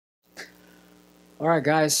Alright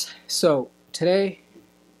guys, so today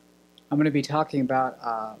I'm going to be talking about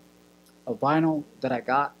a vinyl that I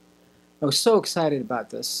got. I was so excited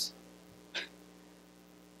about this.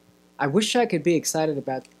 I wish I could be excited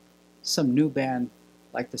about some new band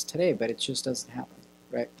like this today, but it just doesn't happen,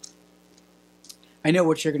 right? I know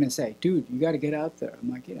what you're going to say. Dude, you got to get out there.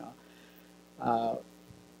 I'm like, uh,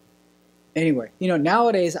 anyway,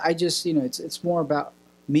 nowadays I just, it's more about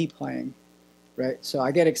me playing, right? So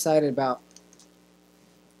I get excited about,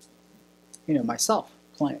 myself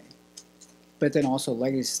playing. But then also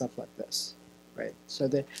legacy stuff like this, right? So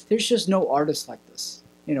there's just no artist like this.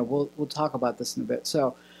 We'll talk about this in a bit.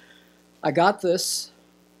 So I got this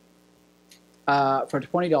for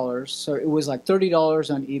 $20. So it was like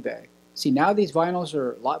 $30 on eBay. See, now these vinyls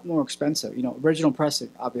are a lot more expensive. Original pressing,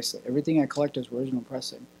 obviously. Everything I collect is original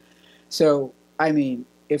pressing. So I mean,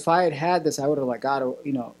 if I had had this, I would have like got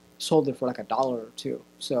sold it for like $1 or $2.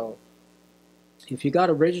 So if you got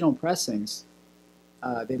original pressings,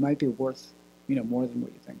 they might be worth more than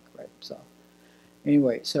what you think, right? So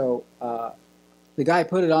anyway, so the guy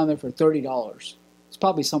put it on there for $30. It's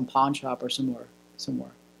probably some pawn shop or somewhere.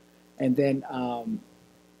 And then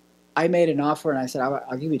I made an offer and I said,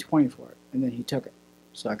 I'll give you 20 for it. And then he took it.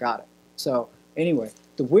 So I got it. So anyway,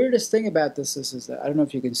 the weirdest thing about this is that, I don't know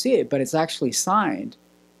if you can see it, but it's actually signed.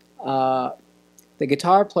 The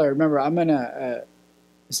guitar player, remember, I'm in a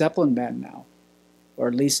Zeppelin band now, or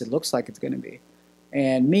at least it looks like it's going to be.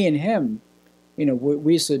 And me and him,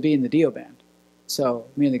 we used to be in the Dio band. So,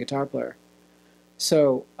 me and the guitar player.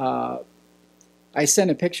 So, I sent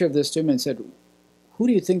a picture of this to him and said, who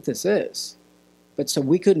do you think this is? But so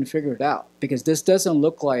we couldn't figure it out because this doesn't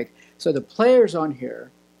look like, so the players on here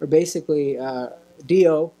are basically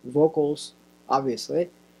Dio, vocals, obviously.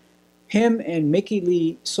 Him and Mickey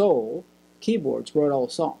Lee Soul, keyboards, wrote all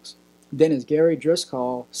the songs. Then it's Gary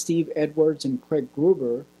Driscoll, Steve Edwards, and Craig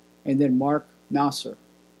Gruber, and then Mark Mouser,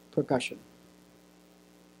 percussion.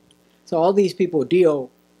 So all these people, Dio,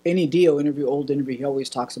 any Dio interview, old interview, he always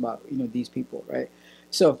talks about, these people, right?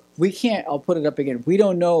 So we can't, I'll put it up again, we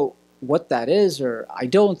don't know what that is, or I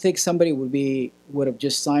don't think somebody would have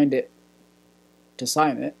just signed it to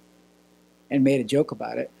sign it and made a joke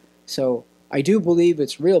about it. So I do believe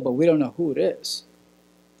it's real, but we don't know who it is.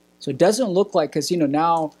 So it doesn't look like, because,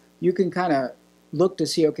 now you can kind of look to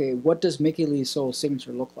see, okay, what does Mickey Lee Soul's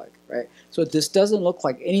signature look like, right? So this doesn't look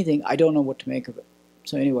like anything. I don't know what to make of it.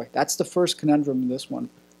 So anyway, that's the first conundrum in this one.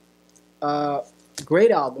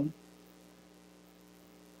 Great album.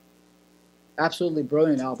 Absolutely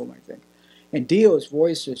brilliant album, I think. And Dio's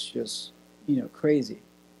voice is just, crazy.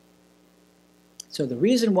 So the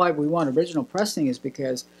reason why we want original pressing is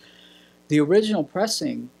because the original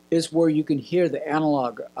pressing is where you can hear the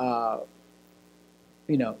analog,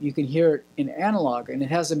 you can hear it in analog, and it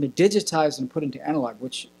hasn't been digitized and put into analog,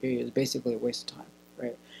 which is basically a waste of time,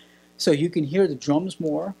 right? So you can hear the drums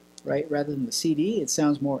more, right? Rather than the CD, it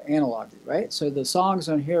sounds more analog, right? So the songs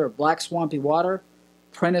on here are Black Swampy Water,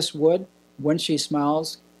 Prentice Wood, When She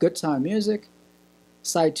Smiles, Good Time Music,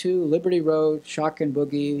 Side 2, Liberty Road, Shotgun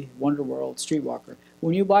Boogie, Wonderworld, Streetwalker.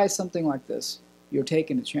 When you buy something like this, you're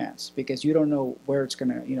taking a chance because you don't know where it's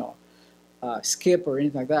going to, skip or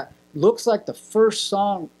anything like that. Looks like the first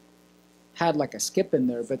song had like a skip in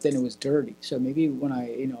there, but then it was dirty. So maybe when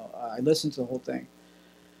I, I listened to the whole thing,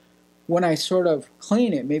 when I sort of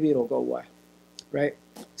clean it, maybe it'll go away, right?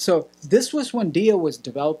 So this was when Dio was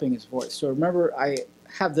developing his voice. So remember, I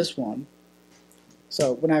have this one.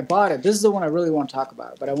 So when I bought it, this is the one I really want to talk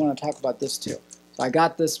about, but I want to talk about this too. So I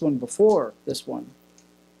got this one before this one.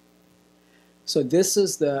 So this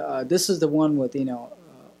is the one with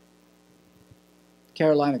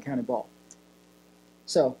Carolina County Ball.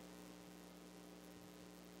 So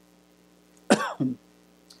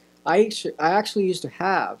I actually used to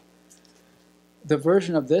have the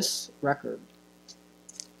version of this record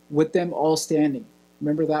with them all standing.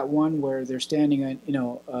 Remember that one where they're standing,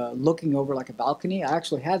 looking over like a balcony? I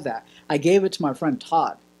actually had that. I gave it to my friend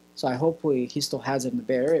Todd, so hopefully he still has it in the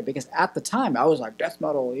Bay Area, because at the time I was like death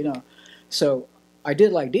metal, So I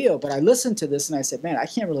did like Dio, but I listened to this and I said, man, I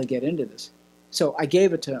can't really get into this. So I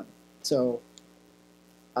gave it to him. So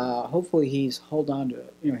hopefully he's held on to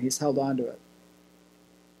it. He's held on to it.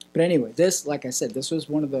 But anyway, this, like I said, this was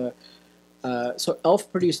one of the. So Elf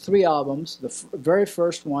produced 3 albums. The very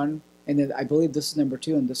first one, and then I believe this is number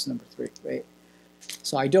 2 and this is number 3, right?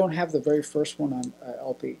 So I don't have the very first one on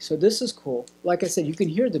LP. So this is cool. Like I said, you can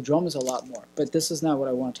hear the drums a lot more, but this is not what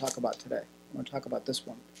I want to talk about today. I want to talk about this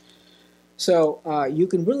one. So you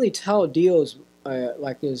can really tell Dio's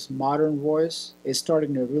like his modern voice is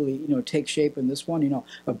starting to really take shape in this one.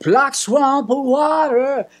 A black swamp of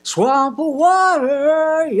water,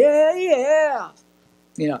 yeah,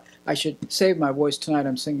 yeah. I should save my voice tonight.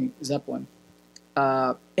 I'm singing Zeppelin.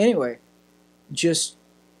 Anyway, just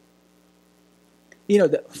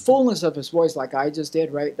the fullness of his voice, like I just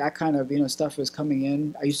did, right? That kind of stuff is coming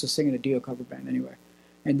in. I used to sing in a Dio cover band anyway,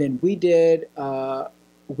 and then we did a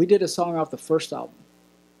song off the first album,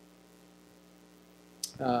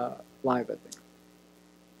 live, I think.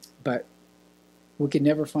 But we could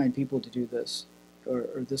never find people to do this or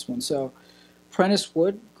this one. So, Prentice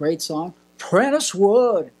Wood, great song. Prentice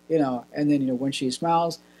Wood, and then When She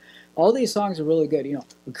Smiles. All these songs are really good.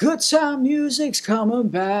 Good Time Music's coming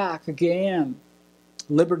back again.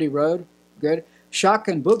 Liberty Road, good.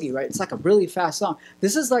 Shotgun Boogie, right? It's like a really fast song.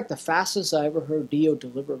 This is like the fastest I ever heard Dio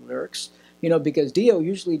deliver lyrics. Because Dio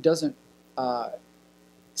usually doesn't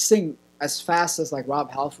sing as fast as like Rob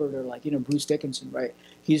Halford or like Bruce Dickinson, right?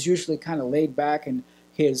 He's usually kind of laid back, and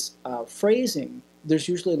his phrasing, there's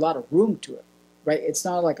usually a lot of room to it, right? It's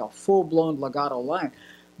not like a full-blown legato line.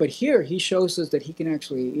 But here he shows us that he can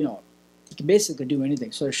actually, he can basically do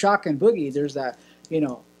anything. So Shotgun Boogie, there's that,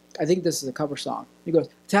 I think this is a cover song. He goes,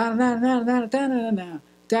 ta-na-na-na-na-na-na-na-na.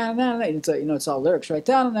 It's it's all lyrics, right?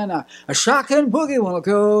 Da-na-na-na. A shotgun boogie will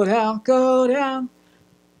go down, go down.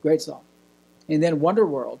 Great song. And then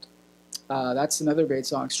Wonderworld, that's another great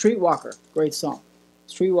song. Streetwalker, great song.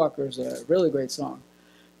 Streetwalker is a really great song.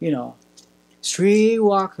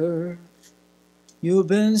 Streetwalker, you've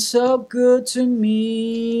been so good to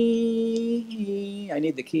me. I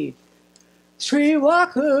need the key.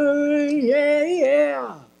 Streetwalker, yeah,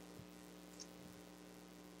 yeah.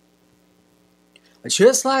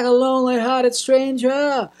 Just like a lonely-hearted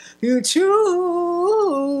stranger, you too.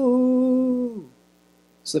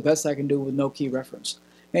 It's the best I can do with no key reference.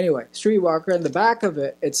 Anyway, Streetwalker, in the back of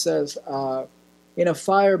it, it says, in a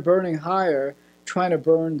fire burning higher, trying to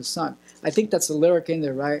burn the sun. I think that's the lyric in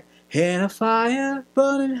there, right? In a fire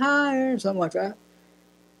burning higher, something like that.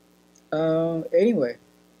 Anyway,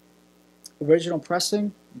 original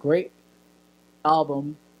pressing, great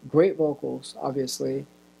album, great vocals, obviously.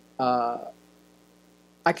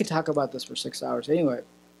 I could talk about this for 6 hours. Anyway,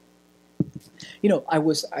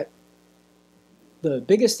 the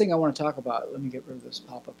biggest thing I want to talk about, let me get rid of this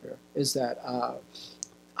pop-up here, is that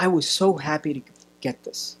I was so happy to get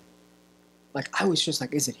this. Like, I was just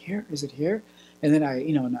like, is it here? Is it here? And then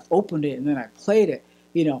and I opened it, and then I played it,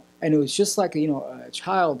 and it was just like, a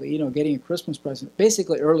child, getting a Christmas present,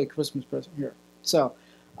 basically early Christmas present here. So,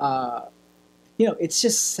 it's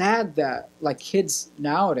just sad that, like, kids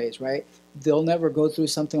nowadays, right, they'll never go through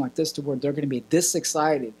something like this to where they're going to be this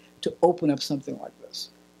excited to open up something like this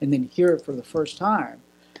and then hear it for the first time,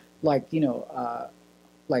 like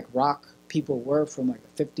like rock people were from like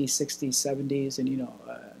the 50s, 60s, 70s, and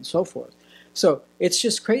and so forth. So it's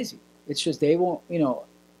just crazy. It's just they won't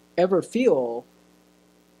ever feel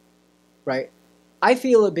right. I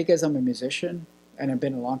feel it because I'm a musician and I've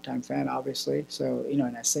been a long-time fan, obviously. So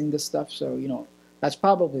and I sing this stuff. So that's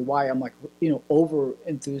probably why I'm like, over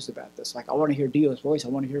enthused about this. Like, I want to hear Dio's voice. I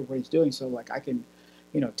want to hear what he's doing, so like I can,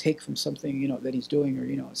 take from something, that he's doing,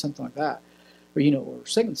 or something like that, or or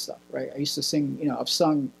singing stuff, right? I used to sing, I've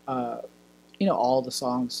sung, all the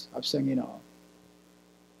songs. I've sung,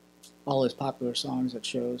 all his popular songs at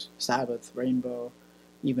shows, Sabbath, Rainbow,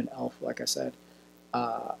 even Elf, like I said.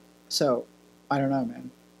 So I don't know,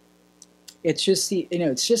 man. It's just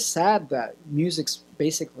it's just sad that music's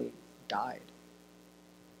basically died.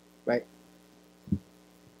 Right?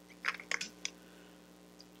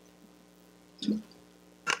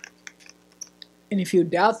 And if you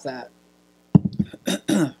doubt that,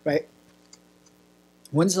 right,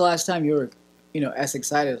 when's the last time you were, as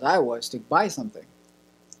excited as I was to buy something?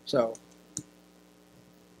 So,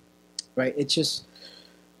 right, it's just,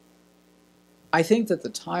 I think that the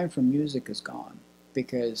time for music is gone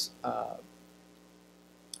because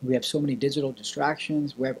we have so many digital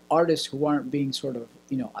distractions. We have artists who aren't being sort of,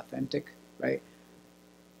 authentic, right?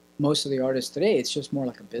 Most of the artists today, it's just more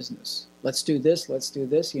like a business. Let's do this, let's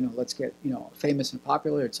get, famous and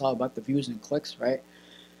popular. It's all about the views and clicks, right?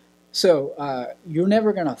 So you're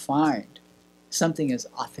never going to find something as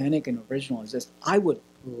authentic and original as this. I would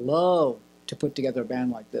love to put together a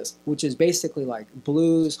band like this, which is basically like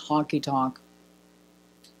blues, honky-tonk,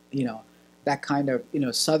 that kind of,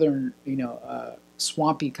 southern,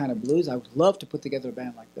 swampy kind of blues. I would love to put together a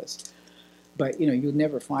band like this. But, you'll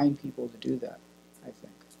never find people to do that, I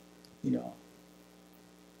think.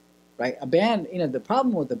 Right? A band, the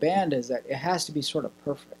problem with the band is that it has to be sort of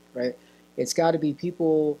perfect, right? It's got to be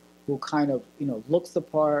people who kind of, look the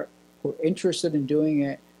part, who are interested in doing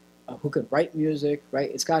it, who could write music, right?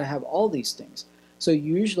 It's got to have all these things. So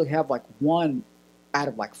you usually have like one out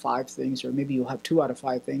of like five things, or maybe you'll have two out of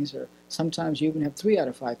five things, or sometimes you even have three out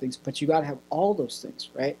of five things, but you got to have all those things,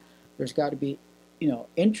 right? There's got to be,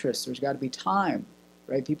 interest, there's got to be time,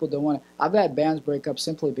 right? People don't want to, I've had bands break up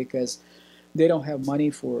simply because they don't have money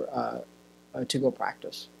for, to go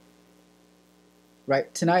practice,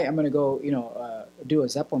 right? Tonight I'm going to go, do a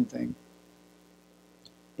Zeppelin thing,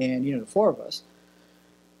 and, the four of us.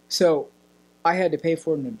 So I had to pay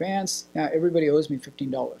for it in advance. Now everybody owes me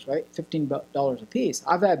 $15, right? $15 a piece.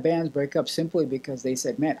 I've had bands break up simply because they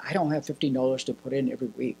said, man, I don't have $15 to put in every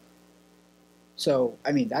week. So,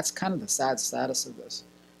 I mean, that's kind of the sad status of this.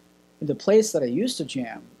 The place that I used to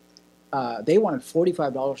jam, they wanted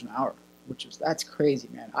 $45 an hour, that's crazy,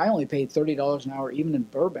 man. I only paid $30 an hour even in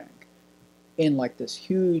Burbank, in like this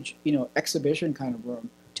huge, exhibition kind of room,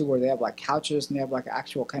 to where they have like couches and they have like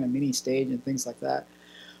actual kind of mini stage and things like that,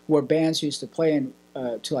 where bands used to play in,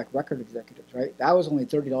 to like record executives, right? That was only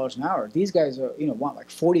 $30 an hour. These guys are, want like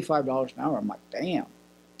 $45 an hour. I'm like, damn.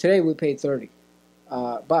 Today we paid 30.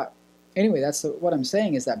 But anyway, that's what I'm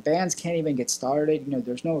saying, is that bands can't even get started.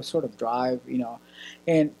 There's no sort of drive,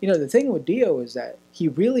 And, the thing with Dio is that he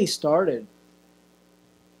really started,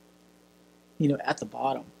 at the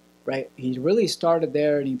bottom, right? He really started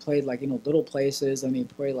there, and he played like, little places, and he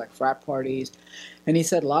played like frat parties. And he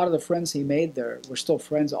said a lot of the friends he made there were still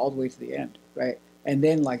friends all the way to the end, right? And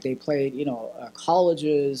then like they played,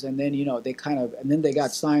 colleges, and then, they kind of, and then they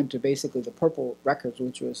got signed to basically the Purple Records,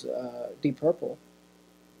 which was Deep Purple,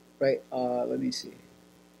 right? Let me see.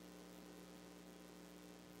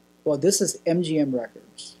 Well, this is MGM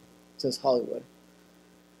Records. It says Hollywood.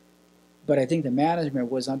 But I think the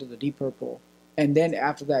management was under the Deep Purple. And then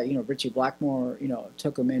after that, Richie Blackmore,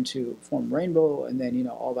 took him into form Rainbow, and then,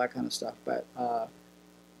 all that kind of stuff. But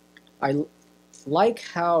I like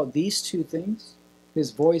how these two things,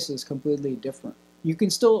 his voice is completely different. You can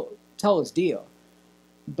still tell it's Dio,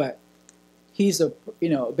 but he's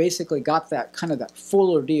basically got that kind of that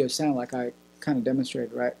fuller Dio sound, like I kind of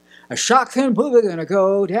demonstrated, right? A shotgun boogie gonna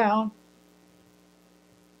go down.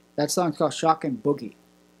 That song's called Shotgun Boogie.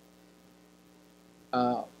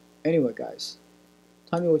 Anyway, guys,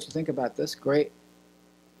 tell me what you think about this. Great,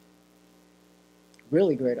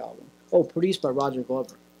 really great album. Oh, produced by Roger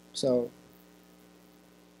Glover. So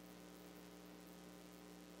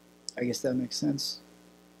I guess that makes sense.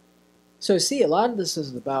 So see, a lot of this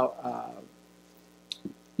is about,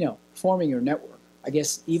 forming your network. I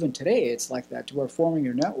guess even today it's like that, to where forming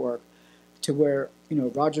your network, to where,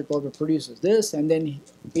 Roger Glover produces this, and then,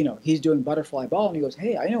 he's doing Butterfly Ball, and he goes,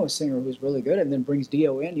 hey, I know a singer who's really good, and then brings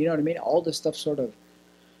Dio in, you know what I mean? All this stuff sort of,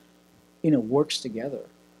 works together,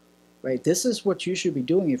 right? This is what you should be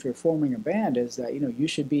doing if you're forming a band, is that, you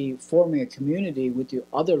should be forming a community with your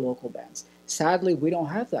other local bands. Sadly, we don't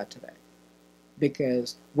have that today,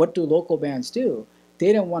 because what do local bands do?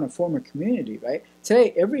 They don't want to form a community, right?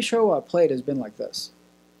 Today, every show I've played has been like this.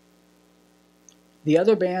 The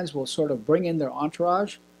other bands will sort of bring in their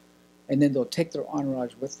entourage, and then they'll take their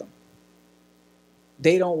entourage with them.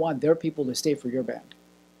 They don't want their people to stay for your band,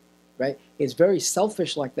 right? It's very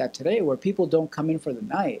selfish like that today, where people don't come in for the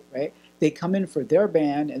night, right? They come in for their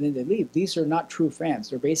band, and then they leave. These are not true fans.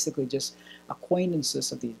 They're basically just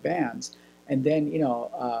acquaintances of these bands. And then,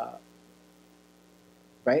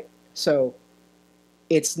 right? So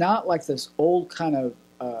it's not like this old kind of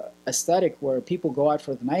aesthetic where people go out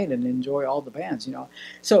for the night and enjoy all the bands,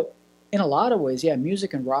 So in a lot of ways, yeah,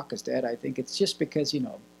 music and rock is dead. I think it's just because,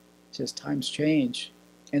 just times change.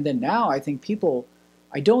 And then now I think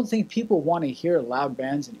I don't think people want to hear loud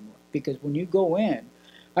bands anymore, because when you go in,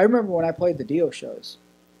 I remember when I played the Dio shows,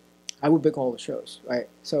 I would book all the shows, right?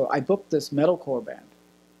 So I booked this metalcore band,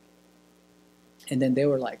 and then they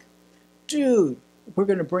were like, dude, we're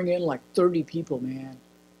going to bring in like 30 people, man,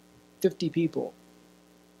 50 people.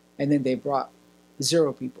 And then they brought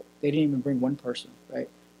 0 people. They didn't even bring one person, right?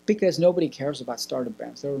 Because nobody cares about startup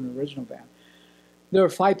bands. They were an original band. There were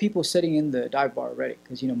 5 people sitting in the dive bar already,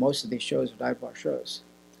 because, most of these shows are dive bar shows.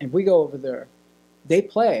 And we go over there. They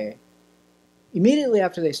play. Immediately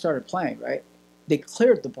after they started playing, right, they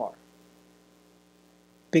cleared the bar.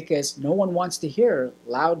 Because no one wants to hear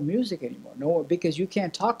loud music anymore. No one, because you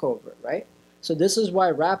can't talk over it, right? So this is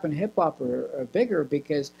why rap and hip-hop are bigger,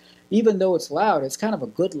 because even though it's loud, it's kind of a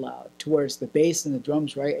good loud, to where it's the bass and the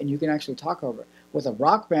drums, right? And you can actually talk over it. With a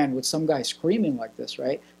rock band with some guy screaming like this,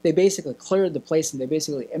 right? They basically cleared the place, and they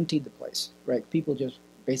basically emptied the place, right? People just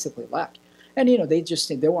basically left. And,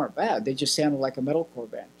 they weren't bad. They just sounded like a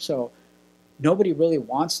metalcore band. So nobody really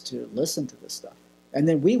wants to listen to this stuff. And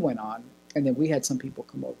then we went on, and then we had some people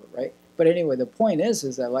come over, right? But anyway, the point is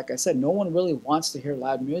that, like I said, no one really wants to hear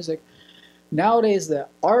loud music. Nowadays, the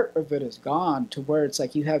art of it is gone to where it's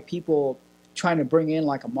like you have people trying to bring in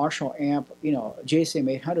like a Marshall amp, you know, a JCM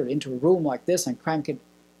 800 into a room like this and crank it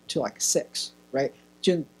to like 6, right?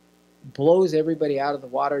 Just blows everybody out of the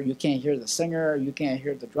water. You can't hear the singer, you can't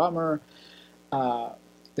hear the drummer. Uh,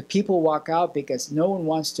 the people walk out because no one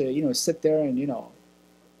wants to, you know, sit there and, you know,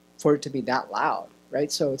 for it to be that loud,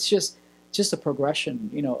 right? So it's just a progression,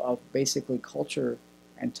 you know, of basically culture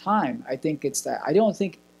and time. I think it's that. I don't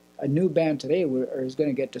think a new band today is going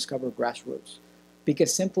to get discovered grassroots,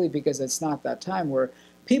 because simply because it's not that time where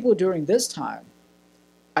people during this time,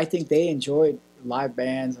 I think they enjoyed live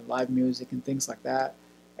bands and live music and things like that.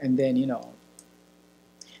 And then, you know,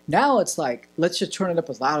 now it's like, let's just turn it up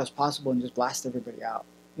as loud as possible and just blast everybody out.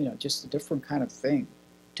 You know, just a different kind of thing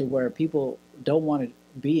to where people don't want to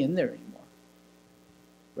be in there anymore,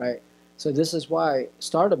 right? So this is why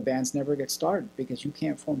startup bands never get started, because you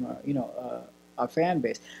can't form a, you know, a fan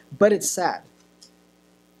base. But it's sad.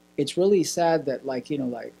 It's really sad that, like, you know,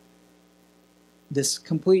 like this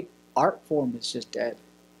complete art form is just dead,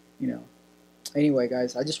 you know. Anyway,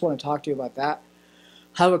 guys, I just want to talk to you about that.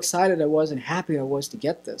 How excited I was and happy I was to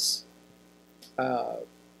get this.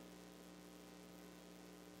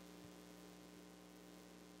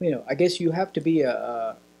 You know, I guess you have to be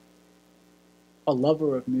a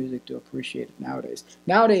lover of music to appreciate it nowadays.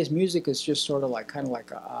 Nowadays, music is just sort of like kind of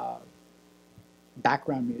like a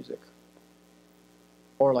background music,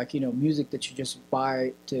 or like, you know, music that you just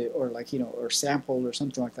buy to, or like, you know, or sampled or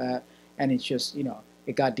something like that, and it's just, you know,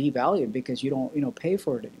 it got devalued because you don't, you know, pay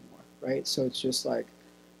for it anymore, right? So it's just like,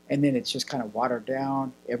 and then it's just kind of watered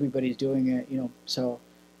down. Everybody's doing it, you know, so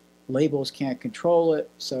labels can't control it.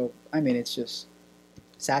 So I mean, it's just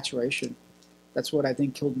saturation. That's what I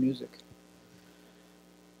think killed music.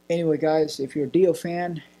 Anyway, guys, if you're a Dio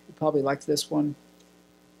fan, you probably like this one.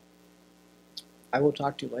 I will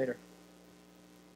talk to you later.